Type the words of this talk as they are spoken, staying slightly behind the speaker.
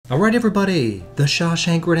Alright everybody, The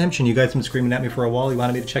Shawshank Redemption. You guys have been screaming at me for a while. You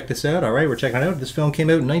wanted me to check this out? Alright, we're checking it out. This film came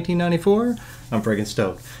out in 1994. I'm friggin'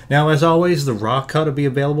 stoked. Now, as always, the raw cut will be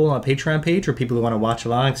available on a Patreon page for people who want to watch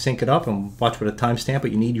along, sync it up, and watch with a timestamp,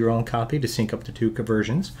 but you need your own copy to sync up the two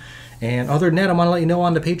conversions. And other than that, I want to let you know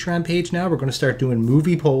on the Patreon page now, we're going to start doing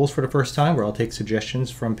movie polls for the first time, where I'll take suggestions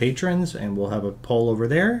from patrons, and we'll have a poll over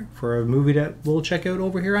there for a movie that we'll check out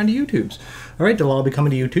over here on the YouTubes. Alright, they'll all be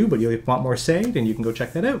coming to YouTube, but if you want more say, then you can go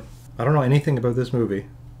check that out. I don't know anything about this movie.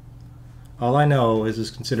 All I know is it's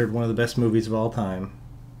considered one of the best movies of all time.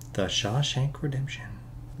 The Shawshank Redemption.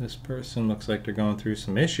 This person looks like they're going through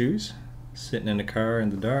some issues. Sitting in the car in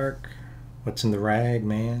the dark. What's in the rag,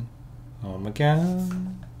 man? Oh my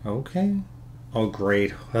god. Okay. Oh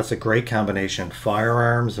great. That's a great combination.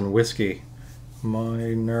 Firearms and whiskey.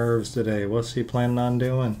 My nerves today. What's he planning on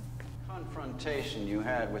doing? Confrontation you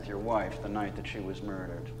had with your wife the night that she was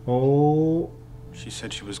murdered. Oh. She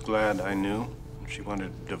said she was glad I knew, and she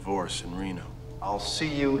wanted a divorce in Reno. I'll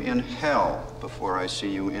see you in hell before I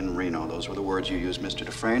see you in Reno. Those were the words you used, Mr.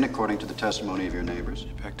 Dufresne, according to the testimony of your neighbors.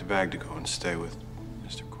 She packed a bag to go and stay with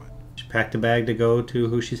Mr. Quinn. She packed a bag to go to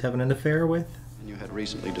who she's having an affair with? And you had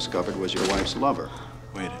recently discovered was your wife's lover.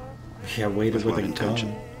 Waited. Yeah, waited with what a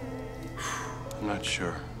intention? gun. I'm not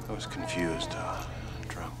sure. I was confused,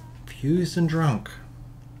 drunk. Confused and drunk.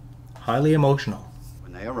 Highly emotional.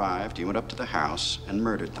 When they arrived, you went up to the house and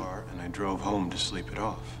murdered them. And I drove home to sleep it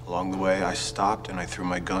off. Along the way, I stopped and I threw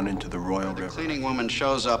my gun into the Royal The River. cleaning woman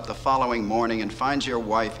shows up the following morning and finds your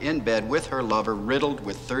wife in bed with her lover, riddled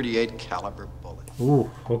with .38 caliber bullets.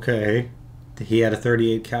 Ooh, okay. He had a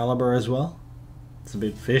 .38 caliber as well? It's a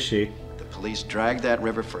bit fishy. The police dragged that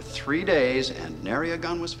river for 3 days and nary a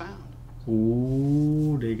gun was found.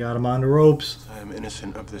 Ooh, they got him on the ropes. I am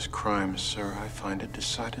innocent of this crime, sir. I find it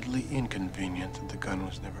decidedly inconvenient that the gun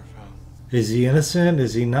was never found. Is he innocent?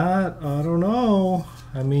 Is he not? I don't know.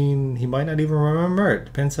 I mean, he might not even remember it.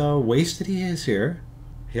 Depends how wasted he is here.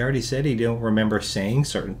 He already said he don't remember saying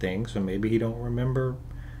certain things, so maybe he don't remember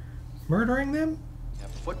murdering them? We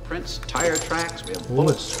have footprints, tire tracks, we have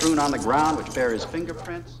bullets strewn on the ground which bear his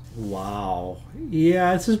fingerprints. Wow.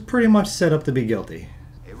 Yeah, this is pretty much set up to be guilty.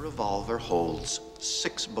 A revolver holds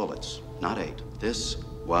 6 bullets, not 8. This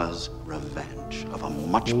was revenge of a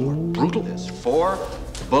much more brutal. This 4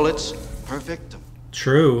 bullets per victim.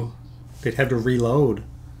 True. They'd have to reload.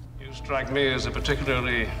 You strike me as a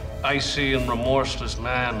particularly icy and remorseless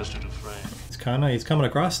man, Mr. Dufresne. He's coming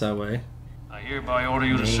across that way. I hereby order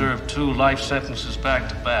you to serve 2 life sentences back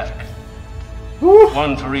to back. Woo.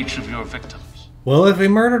 1 for each of your victims. Well, if he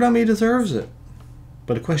murdered him, he deserves it.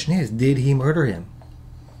 But the question is, did he murder him?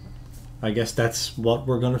 I guess that's what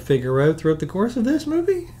we're going to figure out throughout the course of this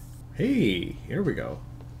movie. Hey, here we go.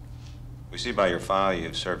 We see by your file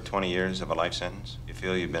you've served 20 years of a life sentence. You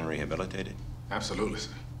feel you've been rehabilitated? Absolutely,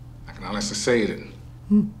 sir. I can honestly say that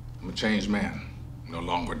I'm a changed man. No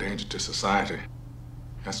longer a danger to society.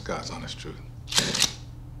 That's God's honest truth.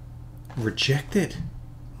 Rejected?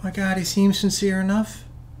 My God, he seems sincere enough.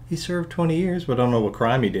 He served 20 years, but I don't know what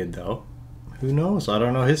crime he did, though. Who knows? I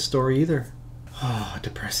don't know his story either. Oh, a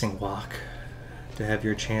depressing walk. To have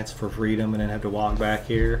your chance for freedom and then have to walk back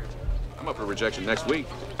here. I'm up for rejection next week.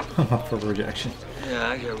 I'm up for rejection. Yeah,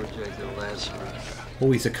 I got rejected last week.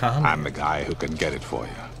 Oh, he's a con. I'm the guy who can get it for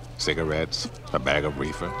you. Cigarettes, a bag of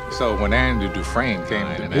reefer. So when Andy Dufresne came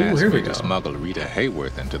in and asked me to smuggle Rita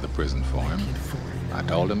Hayworth into the prison for him, I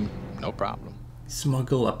told him, no problem.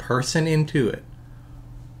 Smuggle a person into it?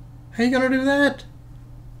 How you gonna do that?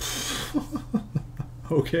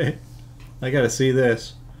 Okay. I gotta see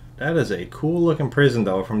this. That is a cool looking prison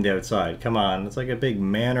though from the outside. Come on, it's like a big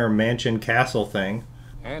manor, mansion, castle thing.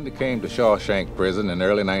 Andy came to Shawshank prison in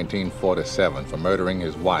early 1947 for murdering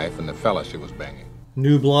his wife and the fella she was banging.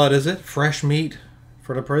 New blood, is it? Fresh meat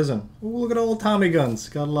for the prison. Ooh, look at old Tommy guns.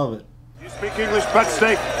 Gotta love it. You speak English, butt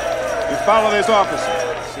steak? You follow this officer.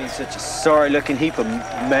 I've seen such a sorry-looking heap of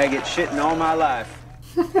maggot shit in all my life.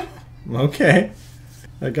 Okay.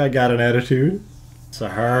 That guy got an attitude. It's a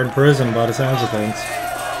hard prison by the sounds of things.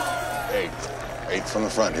 8 from the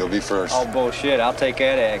front. He'll be first. Oh, bullshit. I'll take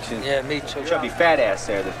that action. Yeah, me too. Chubby fat ass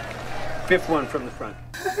there. The 5th one from the front.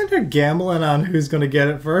 They're gambling on who's going to get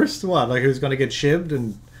it first. What, like who's going to get shibbed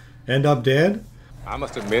and end up dead? I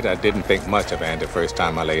must admit I didn't think much of Andy the first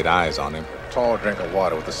time I laid eyes on him. Tall drink of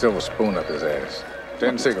water with a silver spoon up his ass.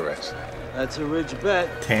 10 cigarettes. That's a rich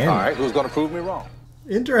bet. 10. All right, who's going to prove me wrong?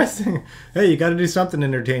 Interesting. Hey, you got to do something to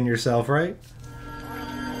entertain yourself, right?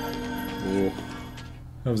 Ooh.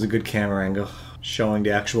 That was a good camera angle. Showing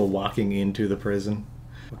the actual walking into the prison.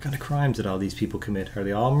 What kind of crimes did all these people commit? Are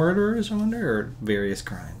they all murderers, I wonder, or various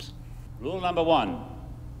crimes? Rule number 1.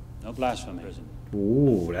 No blasphemy.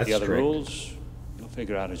 Ooh, that's the other strict. rules, you'll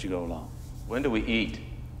figure out as you go along. When do we eat?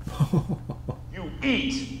 You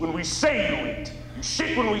eat when we say you eat. You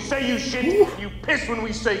shit when we say you shit. You piss when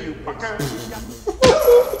we say you piss.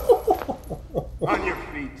 On your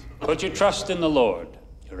feet. Put your trust in the Lord.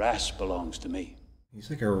 Your ass belongs to me. He's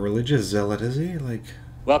like a religious zealot, is he? Like,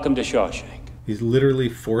 welcome to Shawshank. He's literally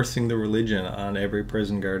forcing the religion on every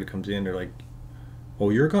prison guard who comes in. They're like, oh,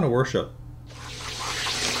 you're going to worship.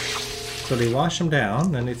 So they wash him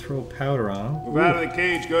down, then they throw powder on him. Move out of the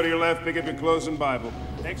cage, go to your left, pick up your closing Bible.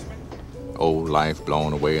 Next man. Old life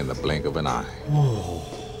blown away in the blink of an eye. Oh.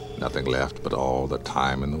 Nothing left but all the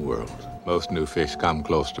time in the world. Most new fish come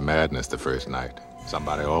close to madness the first night.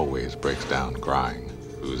 Somebody always breaks down crying.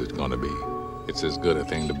 Who's it gonna be? It's as good a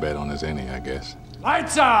thing to bet on as any, I guess.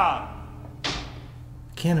 Lights out!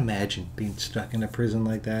 Can't imagine being stuck in a prison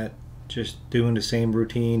like that. Just doing the same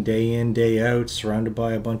routine day in, day out, surrounded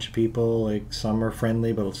by a bunch of people. Like, some are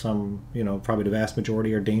friendly, but some, you know, probably the vast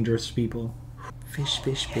majority are dangerous people. Fish,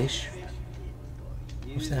 fish, fish.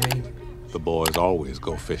 What's that mean? The boys always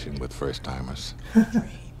go fishing with first-timers.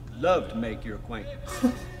 Love to make your acquaintance.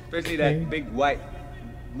 Especially that big white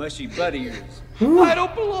mushy butt of yours. I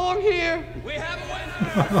don't belong here. We have a winner.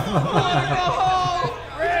 I want to go home.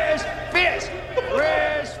 Fresh fish.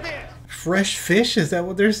 Fresh fish. Fresh fish? Is that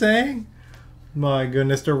what they're saying? My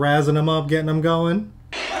goodness, they're razzing him up, getting him going.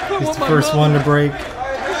 He's the first one to break. I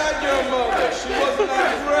had your mother. She wasn't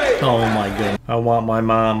that great. Oh my goodness. I want my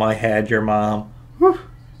mom. I had your mom. Whew.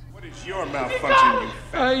 What is your malfunction, you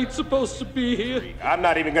fat? I ain't supposed to be here. I'm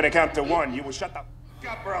not even gonna count to one. You will shut the f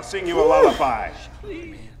up or I'll sing you a lullaby.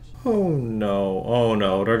 Oh no. Oh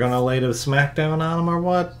no. They're gonna lay the smackdown on him or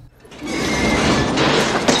what?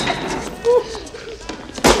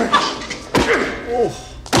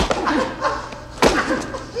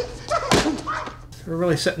 They're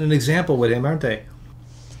really setting an example with him, aren't they?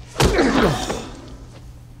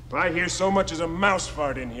 If I hear so much as a mouse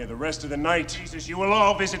fart in here the rest of the night, Jesus, you will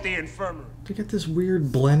all visit the infirmary. To get this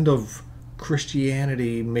weird blend of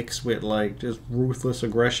Christianity mixed with like just ruthless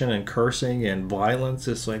aggression and cursing and violence.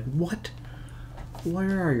 It's like, what?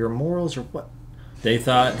 Where are your morals or what? They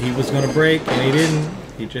thought he was going to break and he didn't.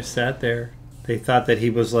 He just sat there. They thought that he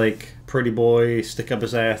was like pretty boy, stick up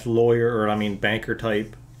his ass lawyer, or I mean banker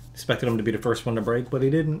type. Expected him to be the first one to break, but he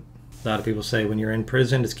didn't. A lot of people say when you're in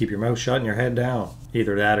prison, just keep your mouth shut and your head down.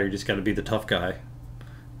 Either that or you just got to be the tough guy.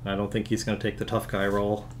 I don't think he's going to take the tough guy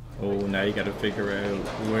role. Oh, now you got to figure out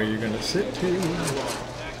where you're going to sit to.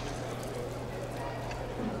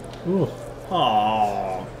 Ooh.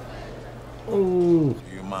 Aww. Ooh.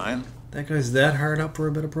 Do you mind? That guy's that hard up for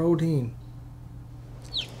a bit of protein.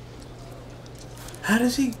 How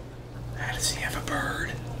does he have a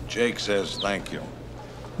bird? Jake says thank you.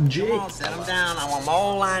 Jake. Come on, set them down. I want them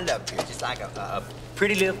all lined up here, just like a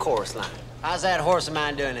pretty little chorus line. How's that horse of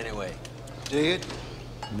mine doing anyway? Dead.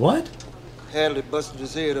 What? Hadley busted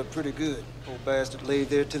his head up pretty good. Old bastard laid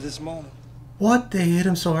there till this morning. What? They hit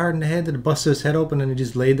him so hard in the head that it busted his head open and he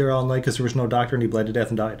just laid there all night because there was no doctor and he bled to death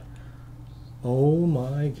and died. Oh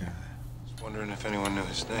my god. I was wondering if anyone knew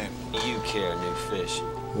his name. You care, new fish.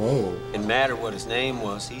 Whoa. Didn't matter what his name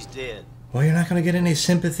was, he's dead. Well, you're not going to get any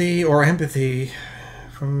sympathy or empathy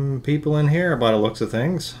from people in here by the looks of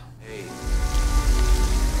things. Hey.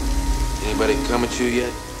 Anybody come at you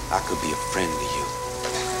yet? I could be a friend to you.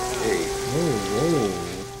 Hey. Whoa, whoa.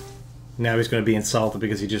 Now he's going to be insulted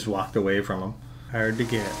because he just walked away from him. Hard to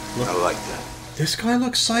get. Look. I like that. This guy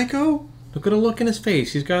looks psycho? Look at the look in his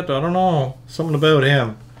face. He's got, I don't know, something about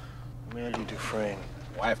him. I'm Andy Dufresne.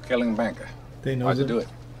 Wife-killing banker. They know How'd you do it?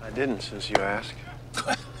 I didn't, since you asked.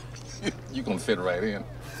 You gonna fit right in.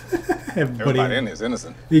 Everybody in is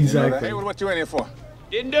innocent. Exactly. You know, hey, what you in here for?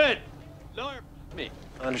 Didn't do it. Lawyer, me.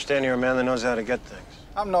 I understand you're a man that knows how to get things.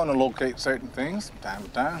 I'm known to locate certain things from time to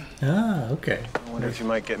time. Ah, okay. I wonder if you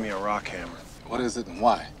might get me a rock hammer. What is it and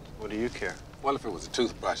why? What do you care? Well, if it was a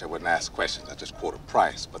toothbrush, I wouldn't ask questions. I just quote a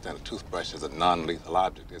price. But then a toothbrush is a non-lethal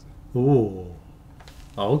object, isn't it? Ooh.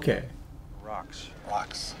 Okay. Rocks.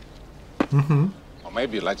 Rocks. Mm-hmm. Or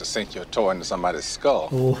maybe you'd like to sink your toe into somebody's skull.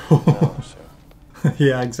 Oh. No, sir.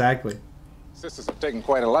 Yeah, exactly. Sisters have taken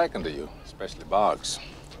quite a liking to you, especially Boggs.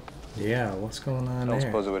 Yeah, what's going on I don't there?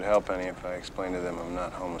 suppose it would help any if I explained to them I'm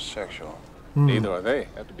not homosexual. Neither are they.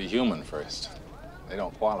 Have to be human first. They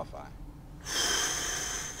don't qualify.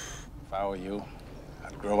 If I were you,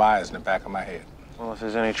 I'd grow eyes in the back of my head. Well, if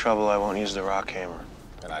there's any trouble, I won't use the rock hammer.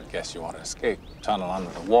 Then I'd guess you want to escape. Tunnel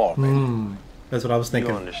under the wall, maybe. That's what I was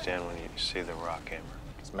thinking. You'll understand when you see the rock hammer.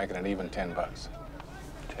 It's making it even $10.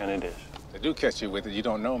 10 it is. They do catch you with it. You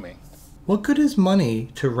don't know me. What good is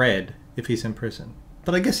money to Red if he's in prison?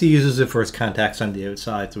 But I guess he uses it for his contacts on the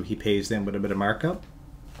outside, so he pays them with a bit of markup.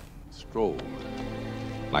 Stroll.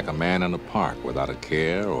 Like a man in a park without a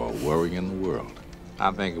care or a worry in the world. I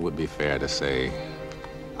think it would be fair to say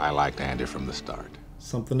I liked Andy from the start.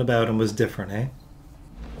 Something about him was different, eh?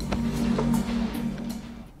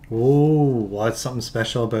 Ooh, what's something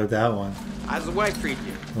special about that one? How's the wife treat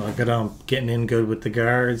you? Look at him getting in good with the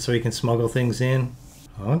guards so he can smuggle things in.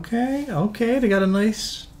 Okay, okay, they got a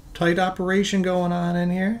nice tight operation going on in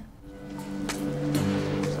here.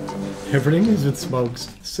 Everything is with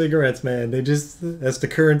smokes. Cigarettes, man, that's the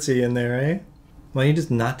currency in there, eh? Why don't you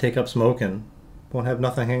just not take up smoking? Won't have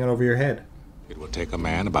nothing hanging over your head. It will take a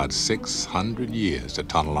man about 600 years to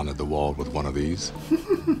tunnel under the wall with one of these.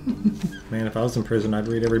 Man, if I was in prison, I'd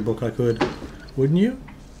read every book I could. Wouldn't you?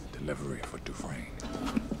 Delivery for Dufresne.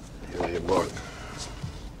 Here you book.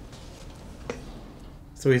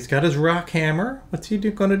 So he's got his rock hammer. What's he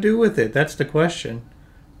gonna do with it? That's the question.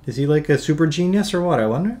 Is he like a super genius or what, I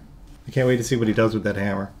wonder? I can't wait to see what he does with that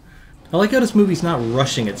hammer. I like how this movie's not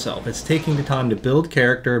rushing itself. It's taking the time to build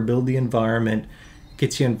character, build the environment,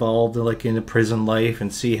 gets you involved in the prison life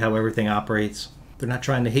and see how everything operates. They're not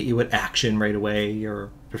trying to hit you with action right away, or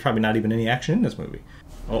there's probably not even any action in this movie.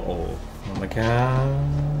 Uh-oh. Oh my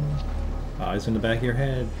god. Eyes in the back of your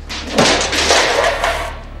head.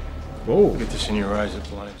 Whoa. Get this in your eyes, it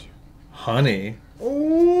blinds you. Honey.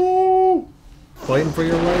 Oh! Fighting for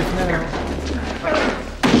your life now.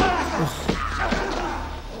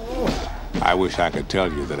 I wish I could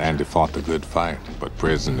tell you that Andy fought the good fight, but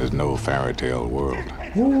prison is no fairy tale world.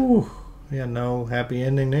 Ooh. Yeah, no happy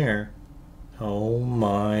ending there. Oh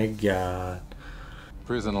my god.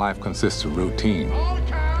 Prison life consists of routine,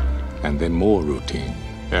 and then more routine.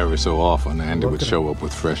 Every so often, Andy would show up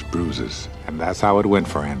with fresh bruises, and that's how it went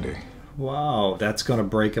for Andy. Wow, that's gonna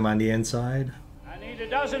break him on the inside. I need a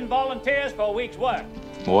dozen volunteers for a week's work.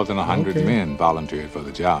 More than 100 Okay. men volunteered for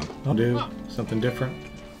the job. I'll do something different.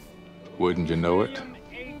 Wouldn't you know it?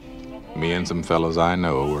 Me and some fellows I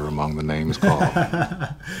know were among the names called.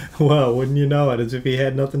 Well, wouldn't you know it, as if he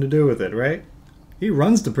had nothing to do with it, right? He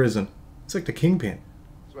runs the prison. It's like the kingpin.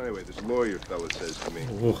 So anyway, this lawyer fella says to me,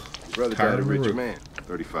 Ooh, your brother tired died a of the rich roof. man.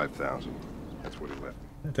 35,000. That's what he left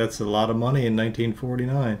me. That's a lot of money in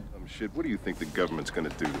 1949. Shit, what do you think the government's gonna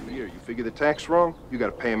do to me? Here, you figure the tax wrong? You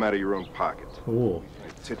gotta pay him out of your own pocket. Cool.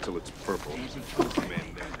 Tit till it's purple.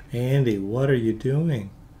 Andy, what are you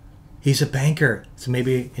doing? He's a banker, so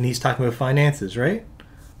maybe, and he's talking about finances, right?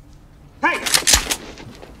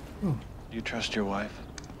 Do you trust your wife?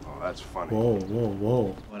 Oh, that's funny. Whoa, whoa,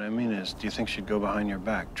 whoa. What I mean is, do you think she'd go behind your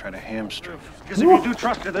back, try to hamstring you? Because if you do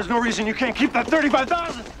trust her, there's no reason you can't keep that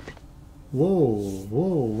 35,000. Whoa, whoa,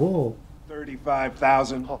 whoa.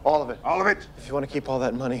 35,000. All of it. All of it? If you want to keep all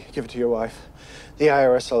that money, give it to your wife. The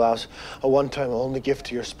IRS allows a one-time only gift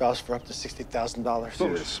to your spouse for up to $60,000.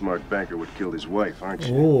 You're a smart banker would kill his wife, aren't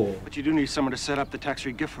you? Whoa. But you do need someone to set up the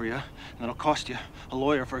tax-free gift for you, and it'll cost you. A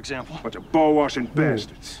lawyer, for example. Bunch of ball-washing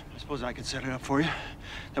bastards. I suppose I could set it up for you.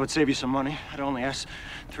 That would save you some money. I'd only ask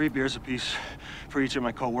 3 beers apiece for each of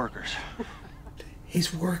my co-workers.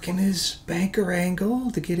 He's working his banker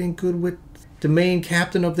angle to get in good with the main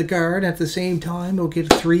captain of the guard. At the same time, he'll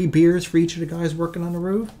get 3 beers for each of the guys working on the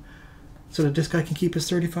roof, so that this guy can keep his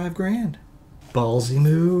 35 grand. Ballsy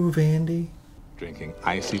move, Andy. Drinking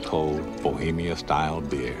icy cold Bohemia-style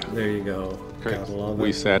beer. There you go. Gotta love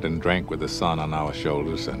We it. sat and drank with the sun on our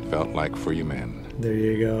shoulders and felt like free men. There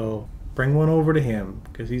you go. Bring one over to him,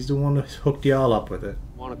 because he's the one that hooked you all up with it.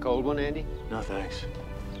 Want a cold one, Andy? No, thanks.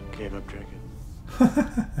 Gave up drinking.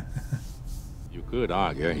 You could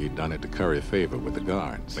argue he'd done it to curry favor with the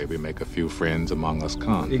guards. Maybe make a few friends among us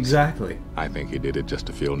cons. Exactly. I think he did it just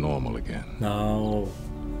to feel normal again. No.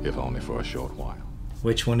 If only for a short while.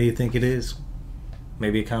 Which one do you think it is?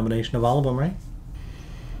 Maybe a combination of all of them, right?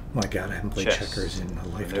 My God, I haven't played checkers in a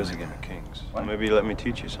There's lifetime. a game of kings. Well, maybe let me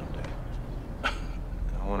teach you someday.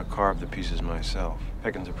 I want to carve the pieces myself.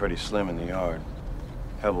 Pickings are pretty slim in the yard.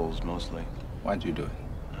 Pebbles, mostly. Why'd you do it?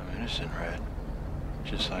 I'm innocent, Red.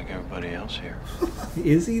 Just like everybody else here.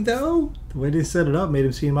 Is he, though? The way they set it up made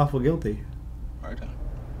him seem awful guilty. Right.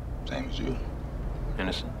 Same as you.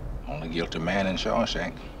 Innocent. Only guilty man in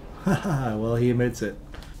Shawshank. Well, he admits it.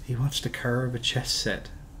 He wants to carve a chess set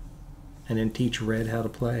and then teach Red how to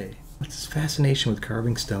play. What's his fascination with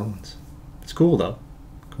carving stones? It's cool, though.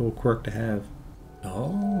 Cool quirk to have.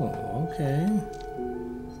 Oh, okay.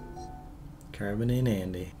 Carving in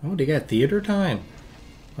Andy. Oh, they got theater time.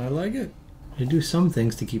 I like it. They do some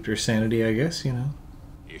things to keep their sanity, I guess, you know.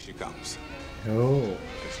 Here she comes. Oh.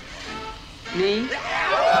 Me?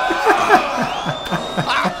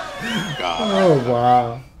 Oh,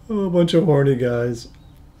 wow. Oh, a bunch of horny guys.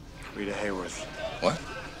 Rita Hayworth. What?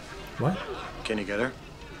 What? Can you get her?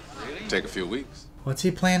 Take a few weeks. What's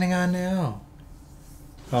he planning on now?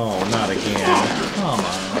 Oh, not again. Come on.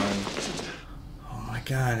 Oh my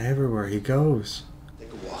God, everywhere he goes.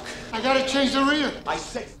 Take a walk. I gotta change the rear. I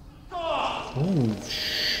say. Oh,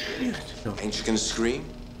 shit. Ain't you gonna scream?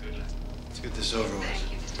 Let's get this over with.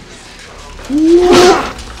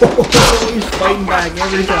 He's fighting back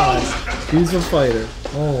every time. He's a fighter.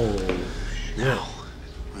 Oh, shit. Now,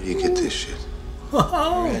 where do you get this shit?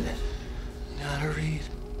 Oh. Read it. Not to read.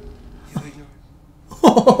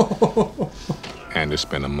 Andy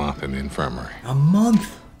spent a month in the infirmary. A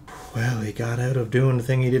month? Well, he got out of doing the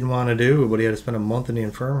thing he didn't want to do, but he had to spend a month in the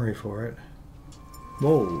infirmary for it.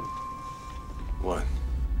 Whoa. What?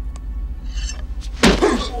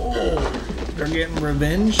 Oh, they're getting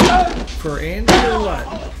revenge for Andy or what?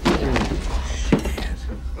 Oh, shit.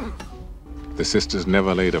 The sisters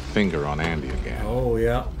never laid a finger on Andy again. Oh,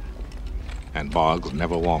 yeah. And Boggs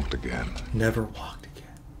never walked again. Never walked again.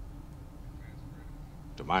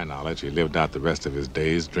 To my knowledge, he lived out the rest of his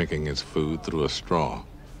days drinking his food through a straw.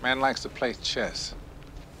 Man likes to play chess.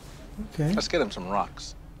 Okay. Let's get him some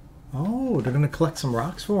rocks. Oh, they're going to collect some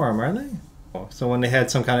rocks for him, are they? So when they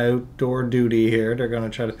had some kind of outdoor duty here, they're going to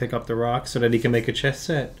try to pick up the rocks so that he can make a chess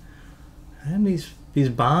set. And he's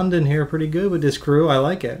bonding here pretty good with this crew. I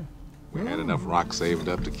like it. We had enough rocks saved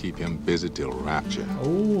up to keep him busy till rapture.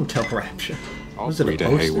 Oh, till rapture. Was it Rita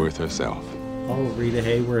Hayworth herself. Oh, Rita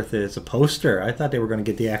Hayworth is a poster. I thought they were going to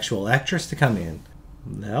get the actual actress to come in.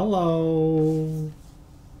 Hello.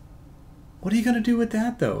 What are you going to do with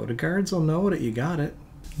that, though? The guards will know that you got it.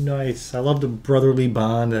 Nice. I love the brotherly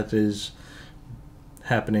bond that is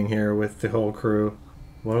happening here with the whole crew.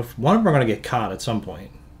 What if one of them are going to get caught at some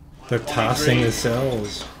point? They're tossing the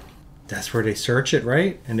cells. That's where they search it,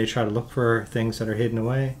 right? And they try to look for things that are hidden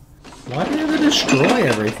away. Why do they ever destroy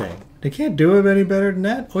everything? They can't do it any better than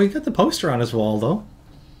that. Oh, he got the poster on his wall, though.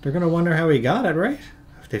 They're going to wonder how he got it, right?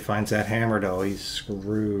 If they finds that hammer, though, he's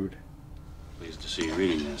screwed. Pleased to see you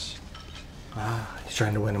reading this. Ah, he's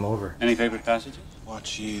trying to win him over. Any favorite passages?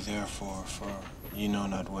 Watch ye therefore, for ye know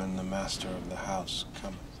not when the master of the house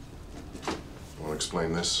cometh. Want to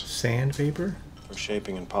explain this? Sandpaper? For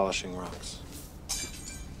shaping and polishing rocks.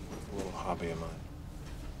 A little hobby of mine.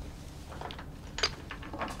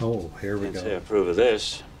 Oh, here we Can't go. say I approve of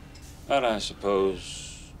this, but I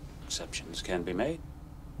suppose exceptions can be made.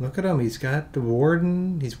 Look at him. He's got the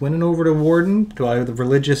warden. He's winning over the warden to either the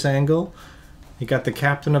religious angle. He got the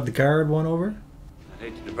captain of the guard won over. I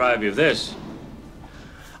hate to deprive you of this.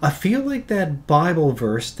 I feel like that Bible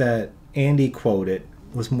verse that Andy quoted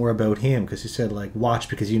was more about him, because he said, like, watch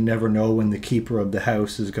because you never know when the keeper of the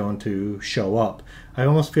house is going to show up. I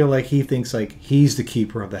almost feel like he thinks like he's the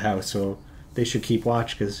keeper of the house, so they should keep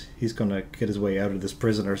watch because he's going to get his way out of this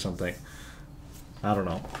prison or something. I don't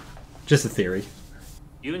know. Just a theory.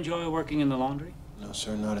 You enjoy working in the laundry? No,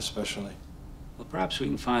 sir, not especially. Well, perhaps we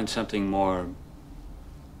can find something more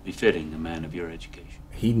befitting a man of your education.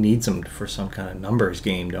 He needs him for some kind of numbers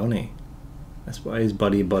game, don't he? That's why he's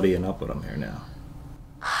buddying up with him here now.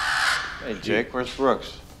 Hey, Jake, where's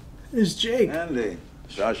Brooks? There's Jake. Andy,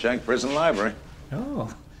 SHAWSHANK Prison Library.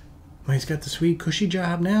 Oh. Well, he's got the sweet, cushy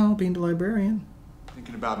job now, being the librarian.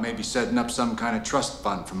 Thinking about maybe setting up some kind of trust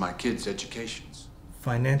fund for my kids' educations.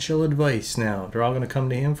 Financial advice now. They're all going to come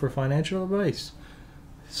to him for financial advice.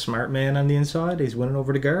 Smart man on the inside. He's winning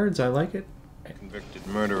over the guards. I like it. Convicted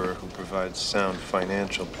murderer who provides sound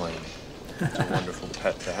financial planning. It's a wonderful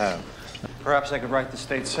pet to have. Perhaps I could write the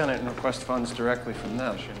state senate and request funds directly from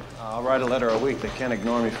them. I'll write a letter a week. They can't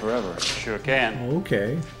ignore me forever. Sure can.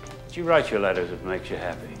 Okay. But you write your letters if it makes you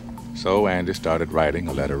happy. So Andy started writing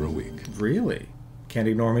a letter a week. Really? Can't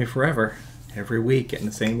ignore me forever. Every week, getting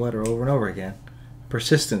the same letter over and over again.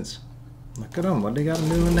 Persistence. Look at them. What they got him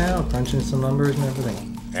doing now? Punching some numbers and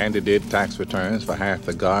everything. Andy did tax returns for half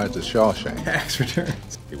the guards at Shawshank. Tax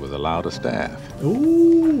returns. He was allowed a staff.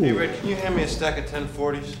 Ooh. Hey, Red, can you hand me a stack of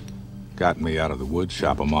 1040s? Got me out of the wood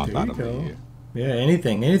shop a month out of the year. Yeah,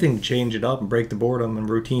 anything to change it up and break the boredom and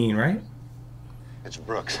routine, right? It's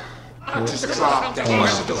Brooks. Just drop that.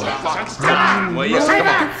 Well, yes, come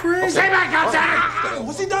on. Stay back outside!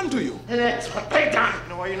 What's he done to you? That's what they done. You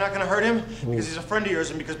know why you're not going to hurt him? Because he's a friend of yours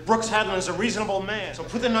and because Brooks Hadlin is a reasonable man. So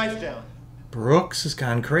put the knife down. Brooks has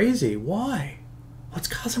gone crazy. Why? What's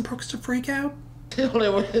causing Brooks to freak out? The only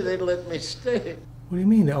way they'd let me stay. What do you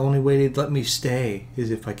mean the only way they'd let me stay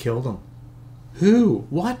is if I killed him? Who?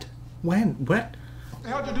 What? When? What?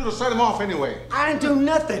 How'd you do to set him off anyway? I didn't do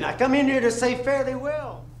nothing. I come in here to say fare thee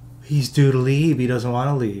well. He's due to leave. He doesn't want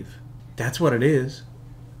to leave. That's what it is.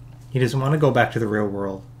 He doesn't want to go back to the real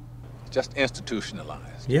world. Just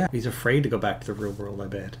institutionalized. Yeah, he's afraid to go back to the real world, I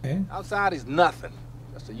bet. Eh? Outside, he's nothing.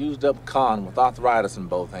 Just a used-up con with arthritis in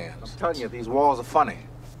both hands. I'm telling you, these walls are funny.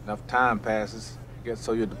 Enough time passes, it gets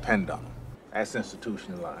so you depend on them. That's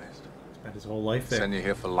institutionalized. Spent his whole life there. Send you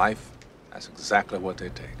here for life, that's exactly what they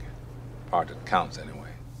take. Part that counts, anyway.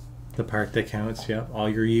 The part that counts, yep. All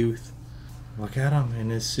your youth. Look at him in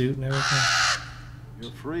his suit and everything.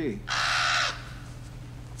 You're free.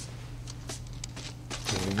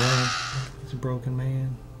 There you go. He's a broken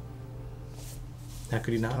man. How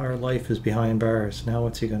could he not? Our life is behind bars. Now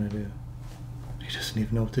what's he gonna do? He doesn't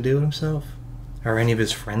even know what to do with himself. Are any of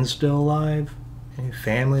his friends still alive? Any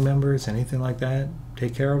family members? Anything like that?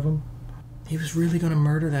 Take care of him? He was really gonna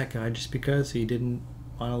murder that guy just because he didn't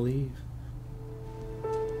want to leave.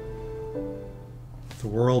 The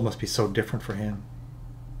world must be so different for him.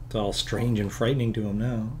 It's all strange and frightening to him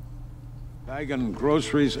now. Bagging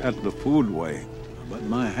groceries at the foodway, but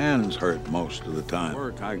my hands hurt most of the time.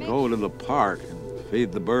 Work, I go to the park and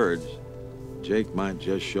feed the birds. Jake might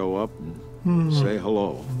just show up and say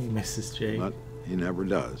hello. He misses Jake. But he never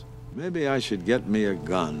does. Maybe I should get me a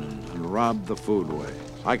gun and rob the foodway.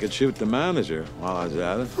 I could shoot the manager while I was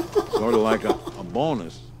at it. Sort of like a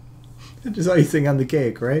bonus. Just icing on the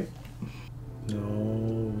cake, right? No,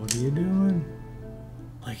 what are you doing?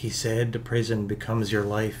 Like he said, the prison becomes your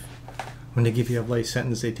life. When they give you a life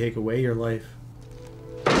sentence, they take away your life.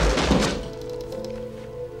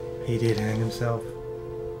 He did hang himself.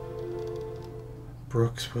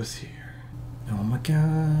 Brooks was here. Oh my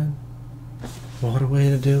god. What a way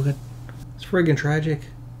to do it. It's friggin' tragic.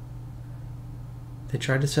 They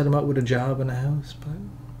tried to set him up with a job in a house, but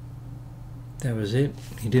that was it.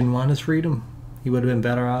 He didn't want his freedom. He would have been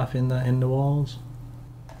better off in the walls.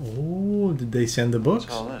 Oh, did they send the books?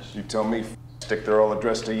 What's all this? You tell me, stick, they're all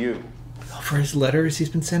addressed to you. For his letters he's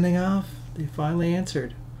been sending off, they finally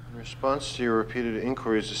answered. In response to your repeated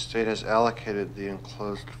inquiries, the state has allocated the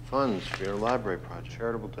enclosed funds for your library project.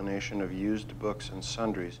 Charitable donation of used books and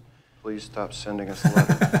sundries. Please stop sending us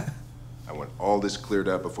letters. I want all this cleared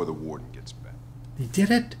up before the warden gets back. He did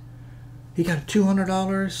it? He got a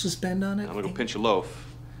 $200 to spend on it? I'm gonna go pinch a loaf.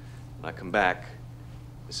 When I come back,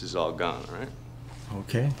 this is all gone, all right?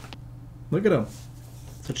 Okay. Look at him.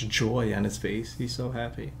 Such joy on his face. He's so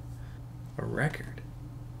happy. A record.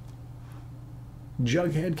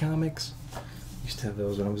 Jughead comics. Used to have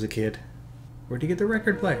those when I was a kid. Where'd he get the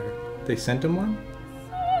record player? They sent him one?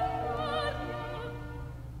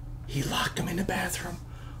 He locked him in the bathroom.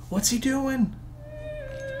 What's he doing?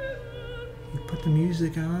 He put the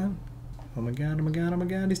music on. Oh my god, oh my god, oh my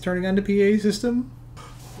god. He's turning on the PA system.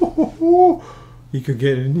 He could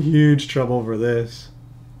get in huge trouble for this.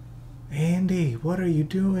 Andy, what are you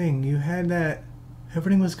doing? You had that.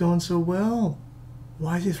 Everything was going so well.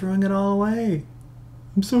 Why is he throwing it all away?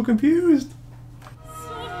 I'm so confused.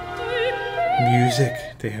 Music.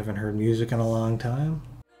 They haven't heard music in a long time.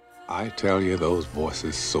 I tell you, those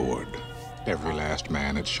voices soared. Every last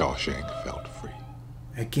man at SHAWSHANK felt free.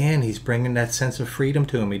 Again, he's bringing that sense of freedom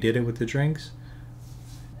to him. He did it with the drinks.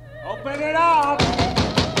 Open it up!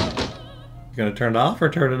 You gonna turn it off or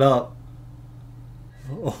turn it up?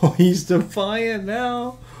 Oh, he's defiant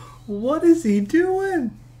now. What is he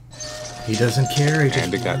doing? He doesn't care. He just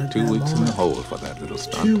Andy got 2 weeks in the hole for that little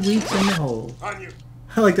stunt. 2 weeks in the hole.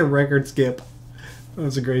 I like the record skip. That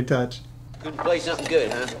was a great touch. Couldn't play something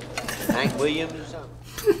good, huh? Hank Williams or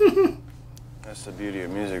something? That's the beauty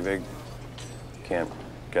of music. They can't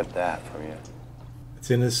get that from you.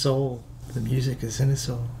 It's in his soul. The music is in his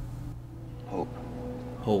soul. Hope.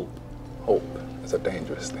 Hope. Hope is a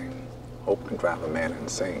dangerous thing. Hope can drive a man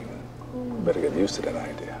insane. You better get used to that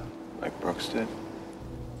idea. Like Brooks did?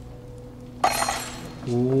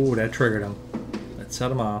 Ooh, that triggered him. That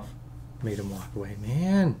set him off. Made him walk away.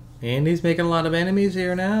 Man, Andy's making a lot of enemies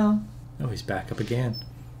here now. Oh, he's back up again.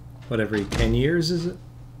 What, every 10 years is it?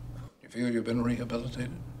 You feel you've been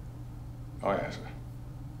rehabilitated? Oh, yes, sir.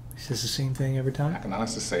 He says the same thing every time? I can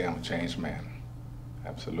honestly say I'm a changed man.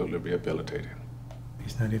 Absolutely rehabilitated.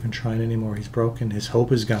 He's not even trying anymore. He's broken. His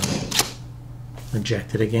hope is gone.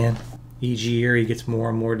 Rejected again. Each year he gets more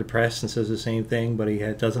and more depressed and says the same thing, but he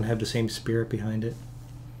doesn't have the same spirit behind it.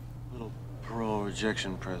 Little parole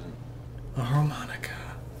rejection present. A harmonica.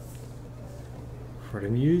 For the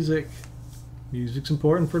music. Music's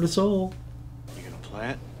important for the soul. You gonna play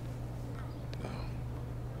it? No.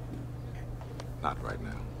 Not right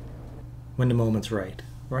now. When the moment's right.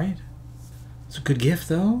 Right? It's a good gift,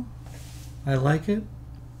 though. I like it.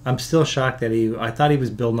 I'm still shocked that I thought he was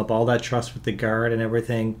building up all that trust with the guard and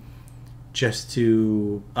everything just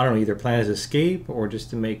to, I don't know, either plan his escape or just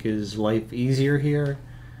to make his life easier here.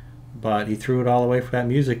 But he threw it all away for that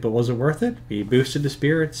music. But was it worth it? He boosted the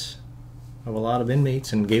spirits of a lot of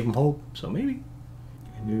inmates and gave them hope. So maybe.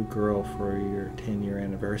 A new girl for your 10-year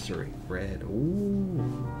anniversary. Red.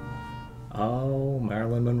 Ooh. Oh,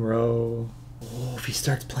 Marilyn Monroe. Oh, if he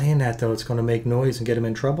starts playing that, though, it's going to make noise and get him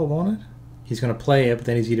in trouble, won't it? He's going to play it, but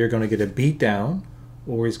then he's either going to get a beat down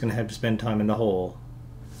or he's going to have to spend time in the hole.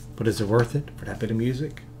 But is it worth it for that bit of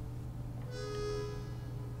music?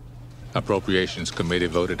 Appropriations Committee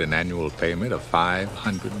voted an annual payment of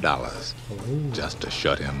 $500 just to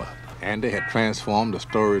shut him up. And they had transformed the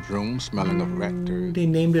storage room smelling of rat turd. They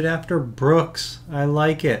named it after Brooks. I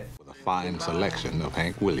like it. With a fine selection of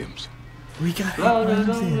Hank Williams. We got Hank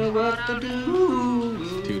Williams in.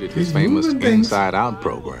 Instituted his famous Inside Out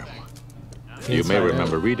program. You may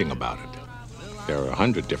remember reading about it. There are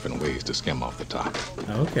 100 different ways to skim off the top.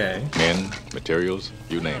 Okay. Men, materials,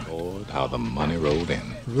 you name it. Lord, how the money rolled in.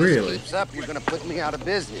 Really? Keeps up, you're gonna put me out of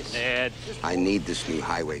business. Ned. I need this new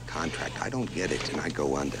highway contract. I don't get it, and I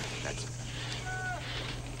go under. That's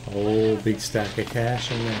Oh, big stack of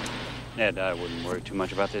cash in there. Ned, I wouldn't worry too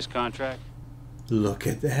much about this contract. Look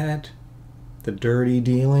at that. The dirty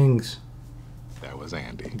dealings. That was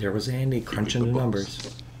Andy. There was Andy crunching the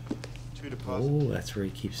numbers. 2 deposits. Oh, that's where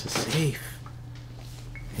he keeps the safe.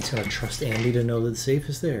 He's going to trust Andy to know that the safe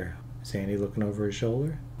is there. Is Andy looking over his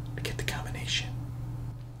shoulder? To get the combination.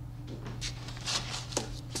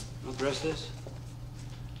 I'll dress this.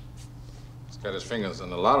 He's got his fingers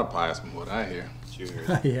in a lot of pies from what I hear.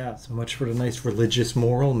 Cheers. Yeah, so much for the nice religious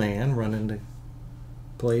moral man running the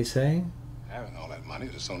place, hey? Having all that money,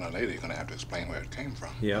 sooner or later you're going to have to explain where it came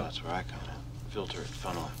from. Yeah. That's where I come in. Filter it,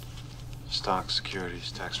 funnel it. Stocks, securities,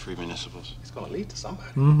 tax-free municipals. It's going to lead to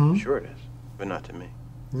somebody. Mm-hmm. Sure it is, but not to me.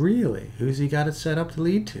 Really? Who's he got it set up to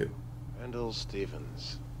lead to? Randall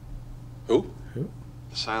Stevens. Who? Who?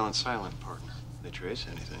 The silent partner. They trace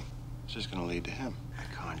anything. It's just going to lead to him. I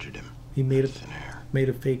conjured him. He made Thin air. made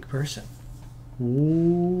a fake person.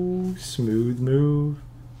 Ooh, smooth move.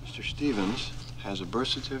 Mr. Stevens has a birth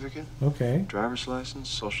certificate, Okay. driver's license,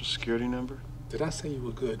 social security number. Did I say you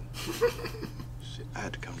were good? Shit, I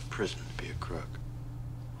had to come to prison to be a crook.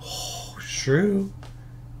 Oh, it's true.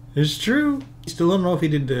 It's true. Still don't know if he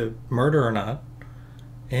did the murder or not.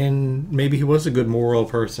 And maybe he was a good moral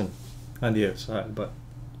person on the outside, but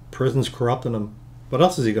prison's corrupting him. What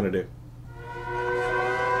else is he going to do?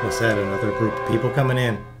 What's that? Another group of people coming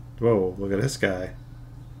in. Whoa, look at this guy.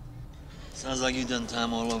 Sounds like you've done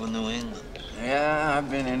time all over New England. Yeah,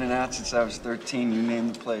 I've been in and out since I was 13. You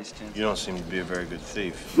name the place, Tim. You don't seem to be a very good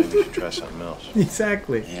thief. Maybe you should try something else.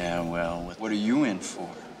 Exactly. Yeah, well, what are you in for?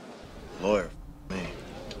 Lawyer, me.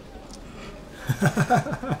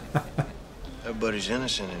 Everybody's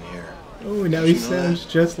innocent in here. Oh, now he sounds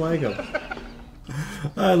just like him.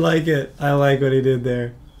 I like it. I like what he did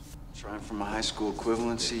there. Trying for my high school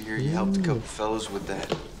equivalency here. You helped a couple fellows with that.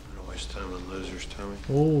 Don't waste time on losers, Tommy.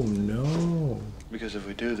 Oh, no. Because if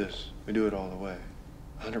we do this, we do it all the way.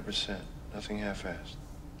 100%. Nothing half-assed.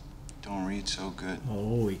 Don't read so good.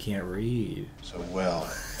 Oh, he can't read. So well.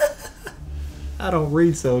 I don't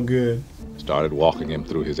read so good. Started walking him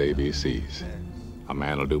through his ABCs. A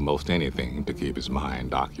man will do most anything to keep his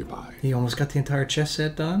mind occupied. He almost got the entire chess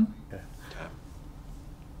set done?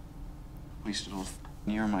 Wasted all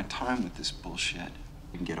year of my time with this bullshit.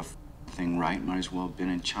 Didn't get a thing right. Might as well have been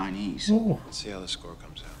in Chinese. Oh. Let's see how the score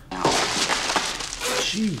comes out.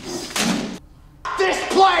 Jeez.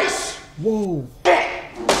 This place! Whoa.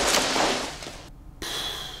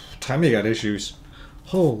 Tommy got issues.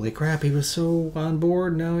 Holy crap, he was so on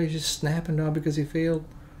board. Now he's just snapping now because he failed.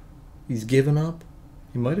 He's given up.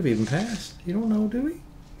 He might have even passed. You don't know, do we?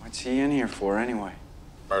 What's he in here for anyway?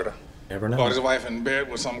 Murder. Never know. Caught his wife in bed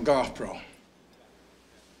with some golf pro.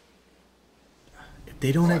 If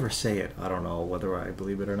they don't ever say it, I don't know whether I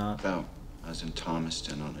believe it or not. I was in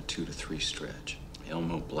Thomaston on a 2 to 3 stretch.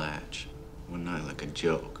 Elmo Blatch. One night like a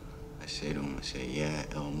joke. I say to him, yeah,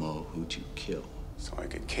 Elmo, who'd you kill? So I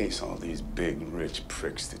could case all these big, rich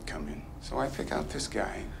pricks that come in. So I pick out this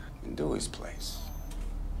guy and do his place.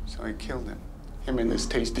 So I killed him. Him and this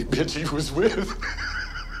tasty bitch he was with.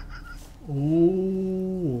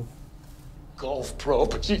 Ooh. Golf pro,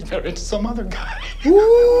 but she's married to some other guy.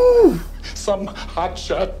 Ooh. Some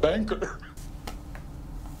hotshot banker.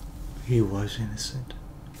 He was innocent.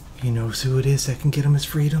 He knows who it is that can get him his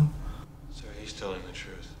freedom. So he's telling the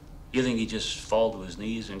truth. You think he'd just fall to his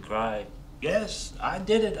knees and cry, "Yes, I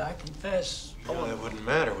did it, I confess." Oh, that wouldn't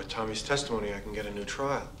matter. With Tommy's testimony, I can get a new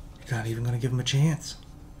trial. You're not even going to give him a chance.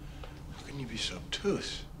 How can you be so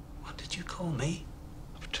obtuse? What did you call me?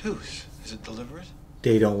 Obtuse? Is it deliberate?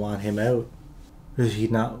 They don't want him out. Does he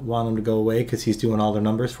not want him to go away because he's doing all their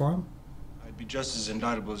numbers for him? I'd be just as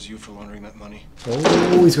indictable as you for laundering that money.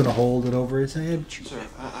 Oh, he's going to hold it over his head. Sir,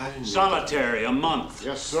 I didn't... Solitary, a month.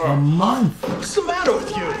 Yes, sir. A month. What's the matter with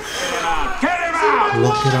you? Get him out! Get him out!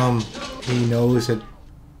 Look at him. He knows that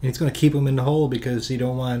it's going to keep him in the hole because he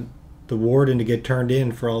don't want the warden to get turned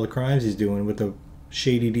in for all the crimes he's doing with the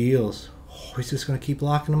shady deals. Oh, he's just going to keep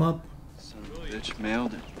locking him up. Son of a bitch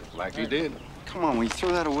mailed it. Like he did. Come on, will you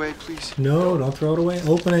throw that away, please? No, don't throw it away.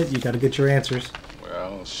 Open it. You got to get your answers.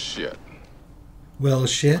 Well, shit. Well,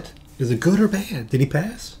 shit. Is it good or bad? Did he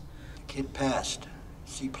pass? Kid passed.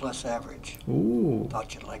 C+ average. Ooh.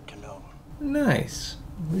 Thought you'd like to know. Nice.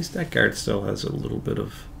 At least that guard still has a little bit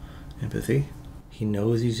of empathy. He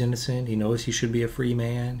knows he's innocent. He knows he should be a free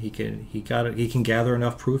man. He can gather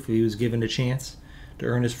enough proof if he was given a chance to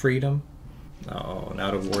earn his freedom. Oh,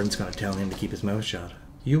 now the warden's gonna tell him to keep his mouth shut.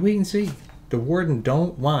 You wait and see. The warden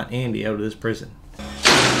don't want Andy out of this prison.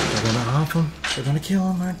 They're gonna off him. They're gonna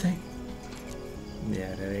kill him, aren't they?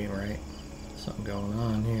 Yeah, that ain't right. Something going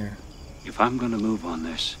on here. If I'm gonna move on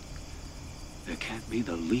this, there can't be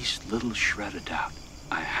the least little shred of doubt.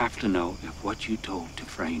 I have to know if what you told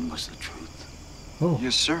Dufresne was the truth. Oh.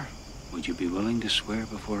 Yes, sir. Would you be willing to swear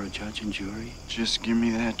before a judge and jury? Just give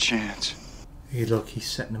me that chance. Hey, look, he's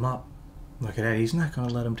setting him up. Look at that. He's not going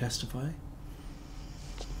to let him testify.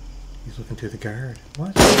 He's looking to the guard.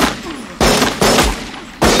 What?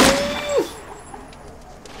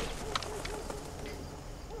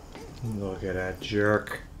 Look at that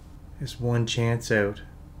jerk. There's one chance out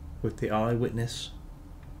with the eyewitness.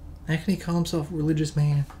 How can he call himself a religious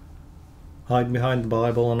man? Hiding behind the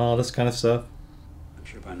Bible and all this kind of stuff. I'm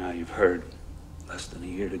sure by now you've heard. Less than a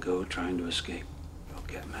year to go, trying to escape. Broke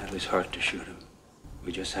Captain Hadley's heart to shoot him.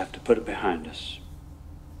 We just have to put it behind us.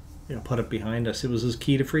 Yeah, put it behind us. It was his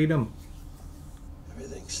key to freedom.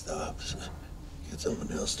 Everything stops. Get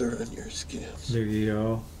someone else to run your scams. There you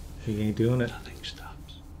go. He ain't doing it. Nothing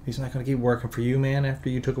stops. He's not going to keep working for you, man, after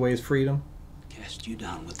you took away his freedom. Cast you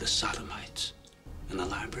down with the sodomites. In the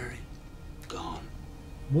library. Gone.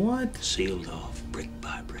 What? Sealed off, brick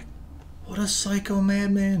by brick. What a psycho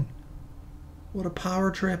madman. What a power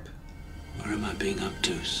trip. Or am I being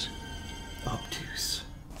obtuse? Obtuse.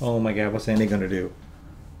 Oh my god, what's Andy gonna do?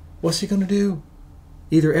 What's he gonna do?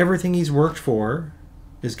 Either everything he's worked for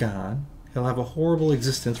is gone. He'll have a horrible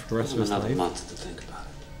existence for the rest of his life. Another month to think about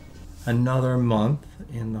it. Another month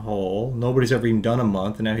in the hole. Nobody's ever even done a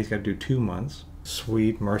month, and now he's got to do 2 months.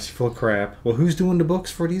 Sweet, merciful crap. Well, who's doing the books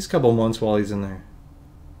for these couple months while he's in there?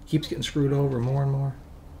 Keeps getting screwed over more and more.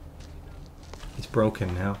 He's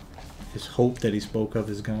broken now. His hope that he spoke of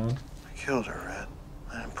is gone. I killed her, Red.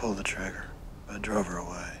 I didn't pull the trigger. I drove her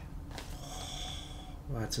away.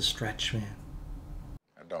 Well, that's a stretch, man.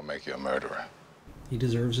 That don't make you a murderer. He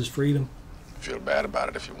deserves his freedom. Feel bad about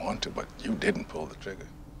it if you want to, but you didn't pull the trigger.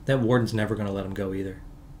 That warden's never going to let him go either.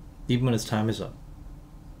 Even when his time is up.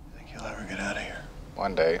 Think you'll ever get out of here?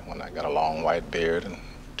 One day, when I got a long white beard and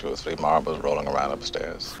 2 or 3 marbles rolling around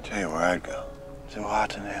upstairs. I'll tell you where I'd go. It's in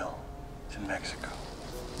Huatanil. It's in Mexico.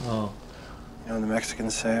 Oh. You know what the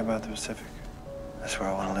Mexicans say about the Pacific? That's where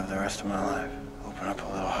I want to live the rest of my life. Open up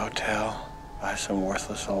a little hotel, buy some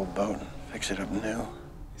worthless old boat, and fix it up new.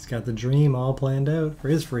 He's got the dream all planned out for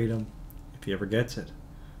his freedom, if he ever gets it.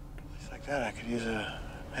 It's like that. I could use a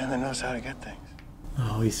man that knows how to get things.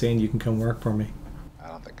 Oh, he's saying you can come work for me. I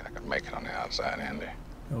don't think I could make it on the outside, Andy.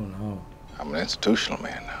 Oh, no. I'm an institutional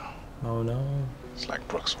man now. Oh, no. It's like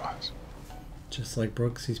Brooks was. Just like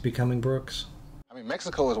Brooks, he's becoming Brooks. I mean,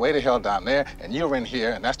 Mexico is way the hell down there, and you're in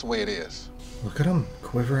here, and that's the way it is. Look at him,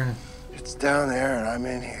 quivering. It's down there, and I'm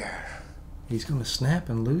in here. He's gonna snap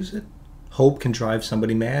and lose it? Hope can drive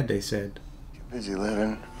somebody mad, they said. Get busy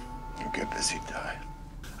living, you get busy dying.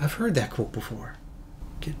 I've heard that quote before.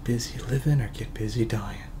 Get busy living or get busy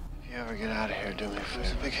dying. If you ever get out of here, do me a favor.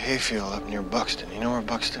 There's a big hayfield up near Buxton. You know where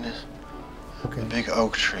Buxton is? Okay. The big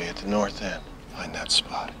oak tree at the north end. Find that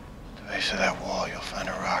spot. At the base of that wall, you'll find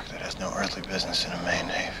a rock that has no earthly business in a main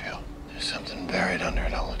hayfield. There's something buried under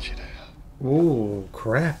it I want you to have. Ooh,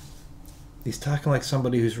 crap. He's talking like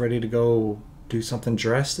somebody who's ready to go do something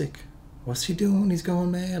drastic. What's he doing? He's going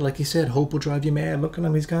mad. Like he said, hope will drive you mad. Look at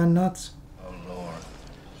him, he's gone nuts. Oh, Lord.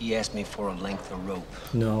 He asked me for a length of rope.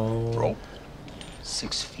 No. Rope?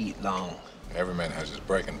 6 feet long. Every man has his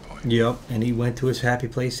breaking point. Yep, and he went to his happy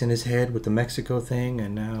place in his head with the Mexico thing,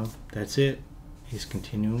 and now that's it. He's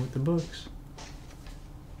continuing with the books.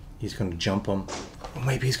 He's going to jump him. Or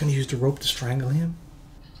maybe he's going to use the rope to strangle him.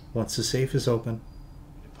 Once the safe is open.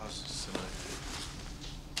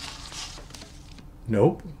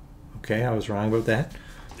 Nope. Okay, I was wrong about that.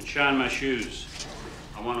 And shine my shoes.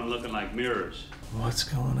 I want them looking like mirrors. What's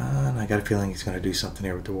going on? I got a feeling he's going to do something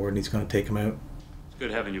here with the warden. He's going to take him out. It's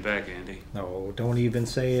good having you back, Andy. No, don't even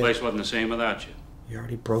say The it. place wasn't the same without you. You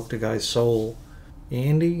already broke the guy's soul.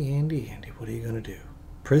 Andy, what are you going to do?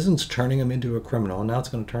 Prison's turning him into a criminal, and now it's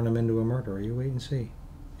going to turn him into a murderer. You wait and see.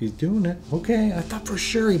 He's doing it. Okay, I thought for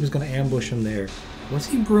sure he was going to ambush him there. What's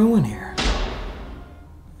he brewing here?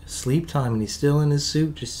 Sleep time, and he's still in his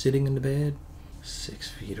suit, just sitting in the bed. 6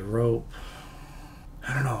 feet of rope.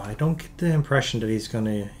 I don't know. I don't get the impression that he's going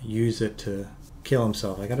to use it to kill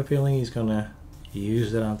himself. I got a feeling he's going to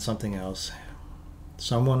use it on something else.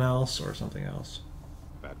 Someone else or something else.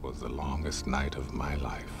 That was the longest night of my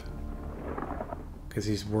life. Because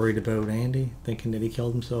he's worried about Andy, thinking that he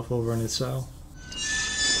killed himself over in his cell.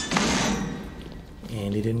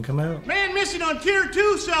 Andy didn't come out. Man missing on tier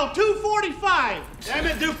 2, cell 245. Damn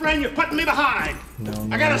it, Dufresne, you're putting me behind. No,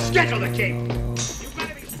 I got a schedule to keep. no.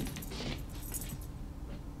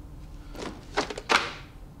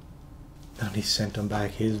 And he sent him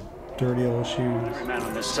back his dirty old shoes. Every man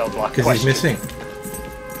on this cell block Because he's missing.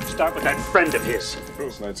 Start with that friend of his.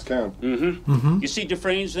 First night's camp. You see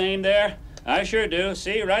Dufresne's name there? I sure do.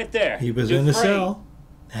 See, right there. He was in the cell.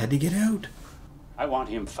 Had to get out. I want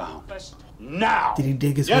him found. Now! Did he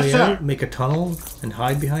dig his Yes, way sir. out, make a tunnel, and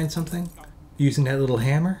hide behind something? Using that little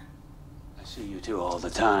hammer? I see you two all the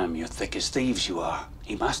time. You're thick as thieves, you are.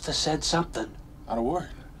 He must have said something. Not a word.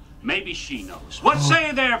 Maybe she knows. What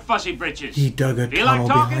say there, fussy britches? He dug a Feel like tunnel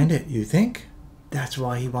talking? behind it, you think? That's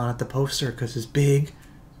why he wanted the poster, because it's big.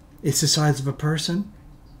 It's the size of a person,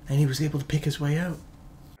 and he was able to pick his way out.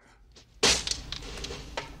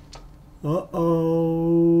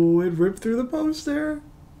 Uh-oh, it ripped through the poster.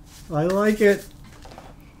 I like it.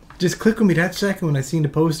 Just clicked with me that second when I seen the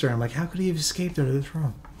poster. I'm like, how could he have escaped out of this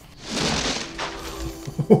room?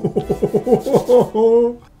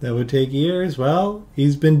 That would take years. Well,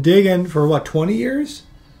 he's been digging for what, 20 years?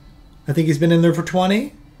 I think he's been in there for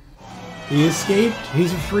 20. He escaped.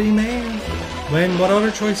 He's a free man. What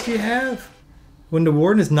other choice do you have? When the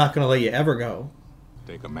warden is not going to let you ever go.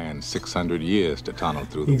 Take a man 600 years to tunnel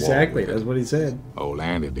through the Exactly, wall. that's what he said. Old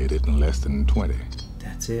Andy did it in less than 20.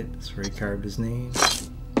 That's it. That's where he carved his name.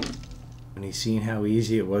 When he seen how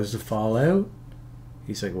easy it was to fall out,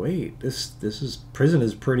 he's like, wait, prison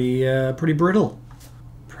is pretty brittle.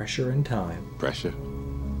 Pressure and time. Pressure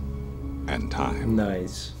and time.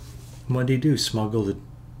 Nice. What did he do? Smuggle the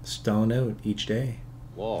stone out each day.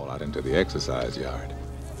 Wall out into the exercise yard.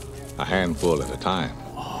 A handful at a time.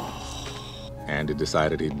 Andy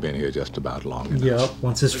decided he'd been here just about long enough. Yep.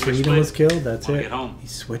 Once his freedom was killed, that's Wanna it. get home?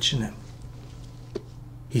 He's switching him.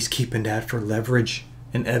 He's keeping that for leverage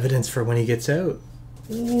and evidence for when he gets out.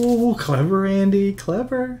 Oh, clever, Andy.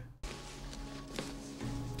 Clever.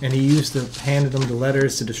 And he handed him the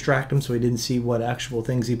letters to distract him so he didn't see what actual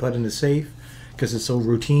things he put in the safe because it's so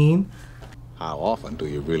routine. How often do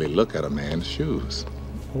you really look at a man's shoes?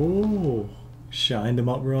 Oh, shined him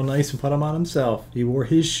up real nice and put them on himself. He wore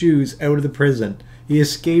his shoes out of the prison. He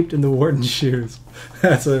escaped in the warden's shoes.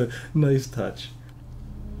 That's a nice touch.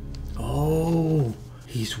 Oh,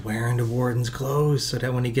 he's wearing the warden's clothes so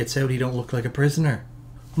that when he gets out, he don't look like a prisoner.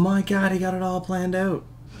 My God, he got it all planned out.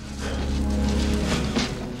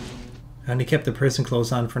 And he kept the prison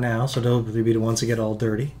clothes on for now, so they'll be the ones that get all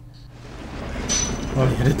dirty. Oh,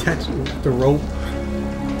 he had attached the rope.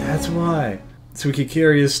 That's why. So he could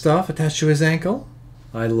carry his stuff attached to his ankle.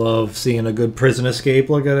 I love seeing a good prison escape.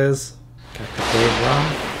 Look at this. Got the big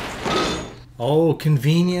rock. Oh,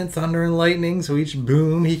 convenient. Thunder and lightning. So each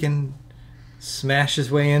boom he can smash his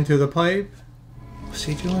way in through the pipe. What's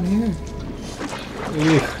he doing here?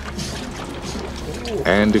 Ew.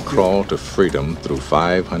 Andy crawled to freedom through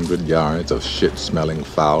 500 yards of shit-smelling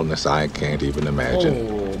foulness I can't even imagine.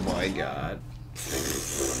 Oh my God.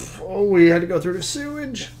 Oh, we had to go through the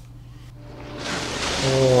sewage.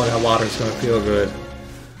 Oh, that water's gonna feel good.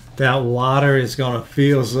 That water is gonna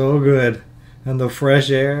feel so good. And the fresh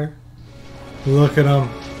air. Look at him.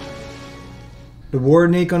 The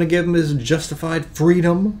warden ain't gonna give him his justified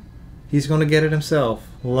freedom. He's gonna get it himself.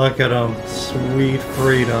 Look at him. Sweet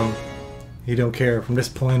freedom. He don't care. From this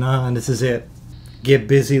point on, this is it. Get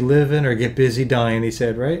busy living or get busy dying, he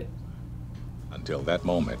said, right? Until that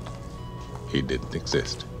moment, he didn't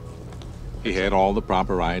exist. He had all the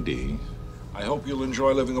proper ID. I hope you'll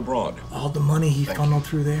enjoy living abroad. All the money he funneled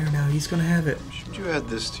through there, now he's gonna have it. Should you add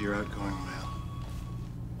this to your outgoing mail?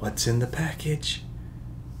 What's in the package?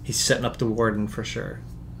 He's setting up the warden for sure.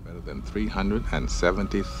 Better than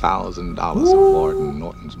 $370,000 of Warden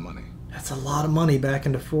Norton's money. That's a lot of money back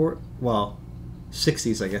in the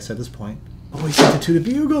 60s, I guess, at this point. Oh, he sent it to the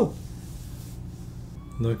Bugle.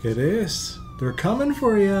 Look at this. They're coming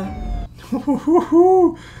for you.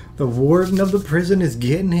 The warden of the prison is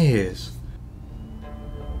getting his.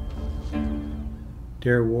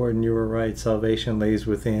 Dear warden, you were right. Salvation lays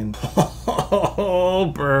within.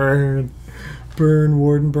 Oh, burn. Burn,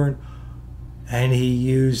 warden, burn. And he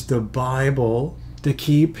used the Bible to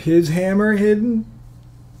keep his hammer hidden.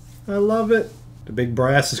 I love it. The big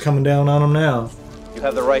brass is coming down on him now. You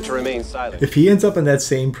have the right to remain silent. If he ends up in that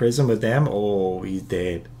same prison with them, oh, he's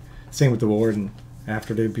dead. Same with the warden.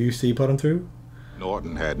 After the abuse he put him through.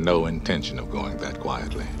 Norton had no intention of going that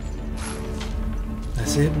quietly.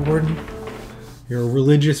 That's it, warden. You're a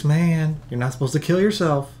religious man. You're not supposed to kill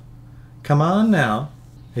yourself. Come on now.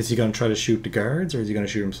 Is he going to try to shoot the guards, or is he going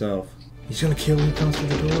to shoot himself? He's going to kill when he comes through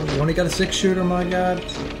the door. You only got a 6-shooter, my God.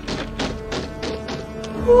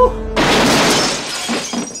 Woo.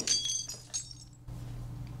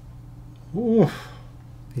 Ooh.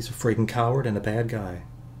 He's a freaking coward and a bad guy.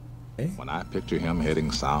 Hey? When I picture him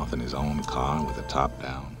heading south in his own car with the top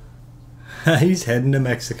down. He's heading to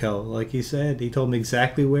Mexico, like he said. He told me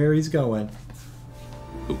exactly where he's going.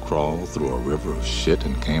 Who crawled through a river of shit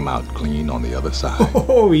and came out clean on the other side.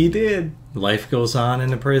 Oh, he did. Life goes on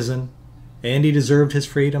in the prison. Andy deserved his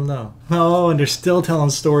freedom, though. Oh, and they're still telling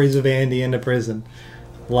stories of Andy in the prison.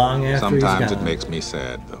 Long after Sometimes he's it gone. makes me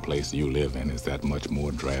sad the place you live in is that much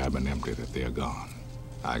more drab and empty that they're gone.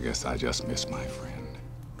 I guess I just miss my friend.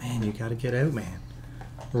 Man, you gotta get out, man.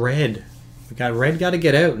 Red. Red gotta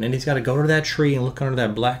get out, and then he's gotta go to that tree and look under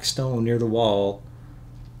that black stone near the wall.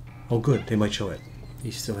 Oh, good. They might show it.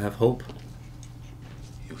 You still have hope?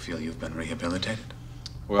 You feel you've been rehabilitated?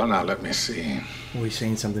 Well, now let me see. Or he's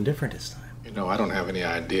saying something different this time. You know, I don't have any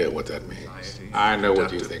idea what that means. I know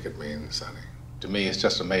what you think it means, Sonny. To me, it's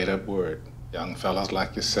just a made-up word. Young fellas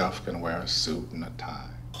like yourself can wear a suit and a tie.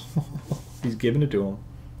 He's giving it to him.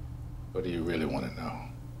 What do you really want to know?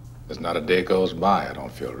 There's not a day goes by I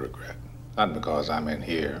don't feel regret. Not because I'm in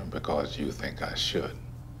here, because you think I should.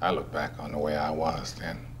 I look back on the way I was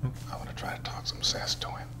then. I want to try to talk some sense to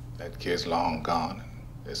him. That kid's long gone,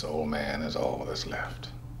 and this old man is all that's left.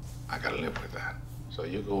 I gotta live with that. So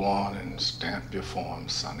you go on and stamp your form,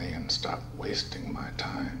 Sonny, and stop wasting my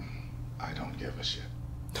time. I don't give a shit.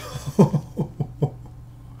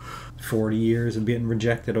 40 years of getting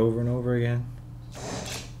rejected over and over again.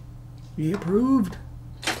 He approved.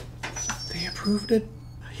 They approved it.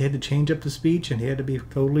 He had to change up the speech, and he had to be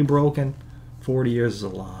totally broken. 40 years is a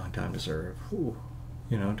long time to serve. Ooh.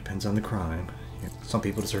 You know, it depends on the crime. Some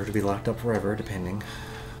people deserve to be locked up forever, depending.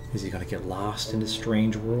 Is he going to get lost in this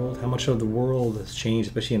strange world? How much of the world has changed,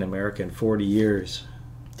 especially in America, in 40 years?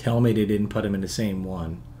 Tell me they didn't put him in the same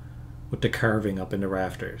one with the carving up in the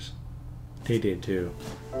rafters. They did too.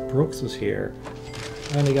 Brooks was here.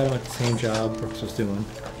 And they got him at the same job Brooks was doing.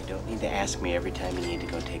 You don't need to ask me every time you need to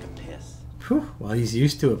go take a piss. Whew. Well, he's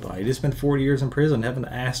used to it, but he just spent 40 years in prison, having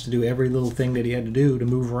to ask to do every little thing that he had to do to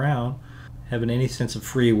move around, having any sense of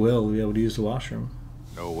free will to be able to use the washroom.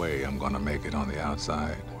 No way I'm gonna make it on the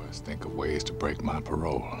outside. Always think of ways to break my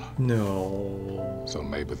parole. No. So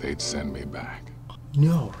maybe they'd send me back.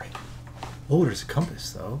 No, Rick. Oh, there's a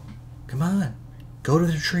compass, though. Come on. Go to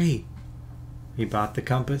the tree. He bought the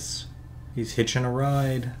compass. He's hitching a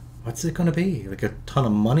ride. What's it gonna be? Like a ton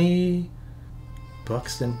of money?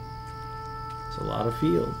 Buxton. It's a lot of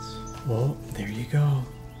fields. Well, there you go.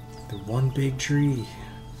 The one big tree.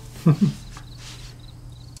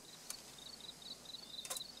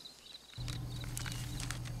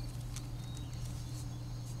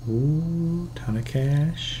 Ooh, ton of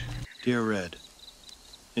cash. Dear Red,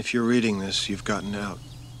 if you're reading this, you've gotten out.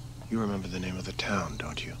 You remember the name of the town,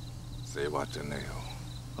 don't you? Say what to nail.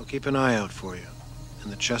 I'll keep an eye out for you,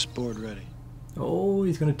 and the chessboard ready. Oh,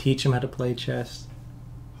 he's gonna teach him how to play chess.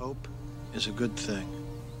 Hope is a good thing,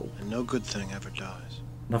 and no good thing ever dies.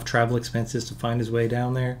 Enough travel expenses to find his way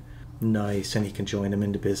down there. Nice, and he can join him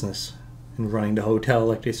into business and running the hotel,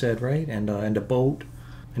 like they said, right? And a boat,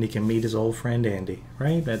 and he can meet his old friend Andy,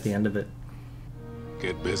 right? At the end of it.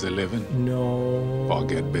 Get busy living? No. Or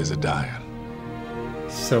get busy dying?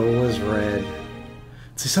 So was Red.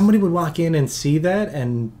 So somebody would walk in and see that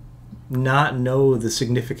and not know the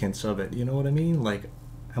significance of it. You know what I mean? Like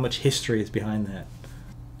how much history is behind that.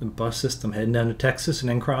 The bus system heading down to Texas and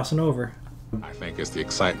then crossing over. I think it's the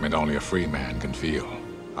excitement only a free man can feel.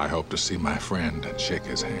 I hope to see my friend and shake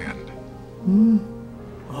his hand.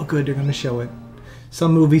 Oh, good, they're going to show it.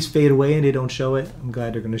 Some movies fade away and they don't show it. I'm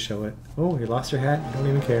glad they're going to show it. Oh, you lost your hat? Don't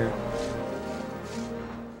even care.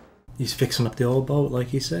 He's fixing up the old boat, like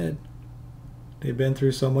he said. They've been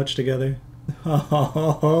through so much together.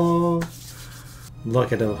 Oh,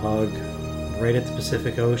 look at the hug. Right at the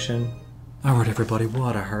Pacific Ocean. Alright everybody,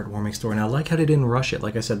 what a heartwarming story. Now I like how they didn't rush it,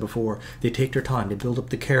 like I said before. They take their time, they build up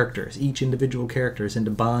the characters, each individual characters, and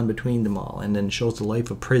the bond between them all, and then it shows the life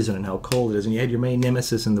of prison and how cold it is. And you had your main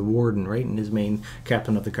nemesis in the warden, right, and his main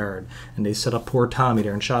captain of the guard. And they set up poor Tommy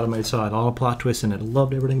there and shot him outside, all a plot twist in it. I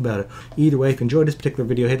loved everything about it. Either way, if you enjoyed this particular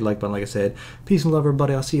video, hit the like button, like I said. Peace and love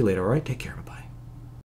everybody, I'll see you later, alright? Take care, bye-bye.